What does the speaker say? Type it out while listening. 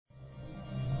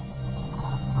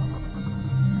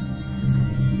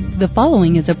The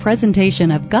following is a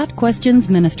presentation of Got Questions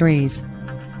Ministries.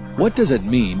 What does it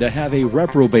mean to have a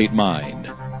reprobate mind?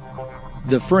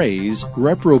 The phrase,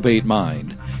 reprobate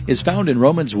mind, is found in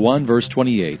Romans 1 verse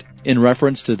 28, in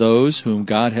reference to those whom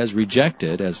God has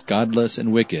rejected as godless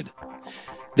and wicked.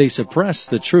 They suppress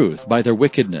the truth by their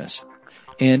wickedness,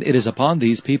 and it is upon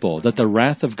these people that the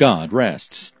wrath of God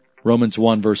rests. Romans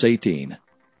 1 verse 18.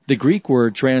 The Greek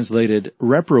word translated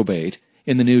reprobate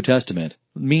in the New Testament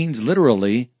means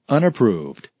literally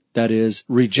unapproved, that is,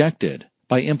 rejected,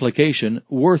 by implication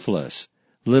worthless,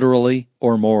 literally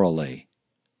or morally.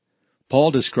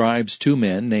 Paul describes two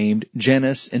men named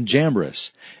Jannes and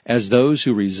Jambres as those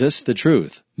who resist the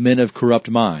truth, men of corrupt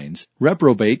minds,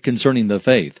 reprobate concerning the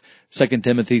faith, 2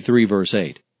 Timothy 3 verse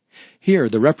 8. Here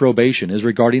the reprobation is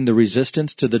regarding the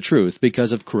resistance to the truth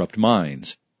because of corrupt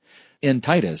minds. In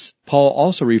Titus, Paul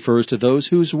also refers to those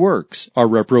whose works are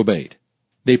reprobate.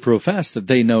 They profess that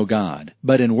they know God,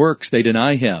 but in works they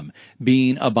deny Him,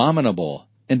 being abominable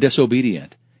and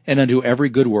disobedient, and unto every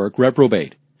good work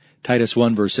reprobate. Titus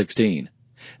 1 verse 16.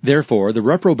 Therefore, the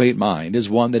reprobate mind is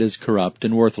one that is corrupt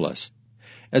and worthless.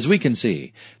 As we can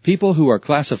see, people who are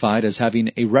classified as having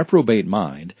a reprobate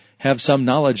mind have some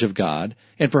knowledge of God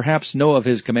and perhaps know of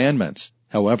His commandments.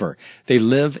 However, they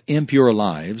live impure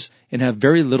lives and have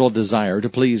very little desire to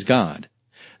please God.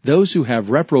 Those who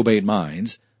have reprobate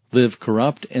minds live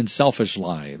corrupt and selfish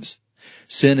lives.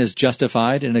 Sin is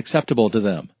justified and acceptable to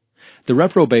them. The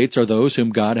reprobates are those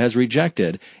whom God has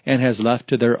rejected and has left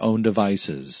to their own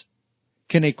devices.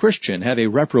 Can a Christian have a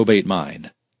reprobate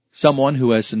mind? Someone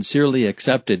who has sincerely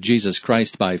accepted Jesus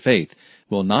Christ by faith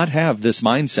will not have this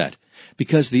mindset,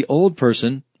 because the old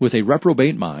person with a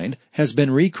reprobate mind has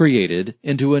been recreated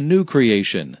into a new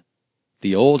creation.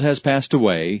 The old has passed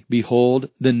away, behold,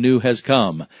 the new has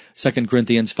come. 2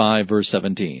 Corinthians 5 verse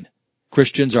 17.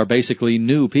 Christians are basically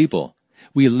new people.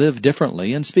 We live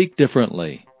differently and speak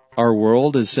differently. Our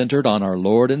world is centered on our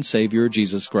Lord and Savior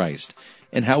Jesus Christ,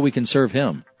 and how we can serve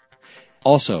Him.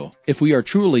 Also, if we are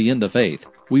truly in the faith,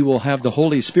 we will have the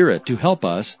Holy Spirit to help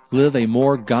us live a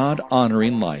more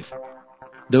God-honoring life.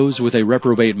 Those with a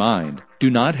reprobate mind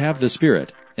do not have the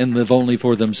Spirit and live only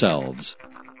for themselves.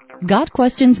 Got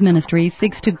Questions Ministries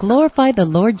seeks to glorify the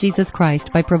Lord Jesus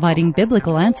Christ by providing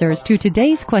biblical answers to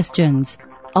today's questions.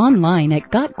 Online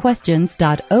at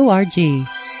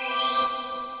gotquestions.org.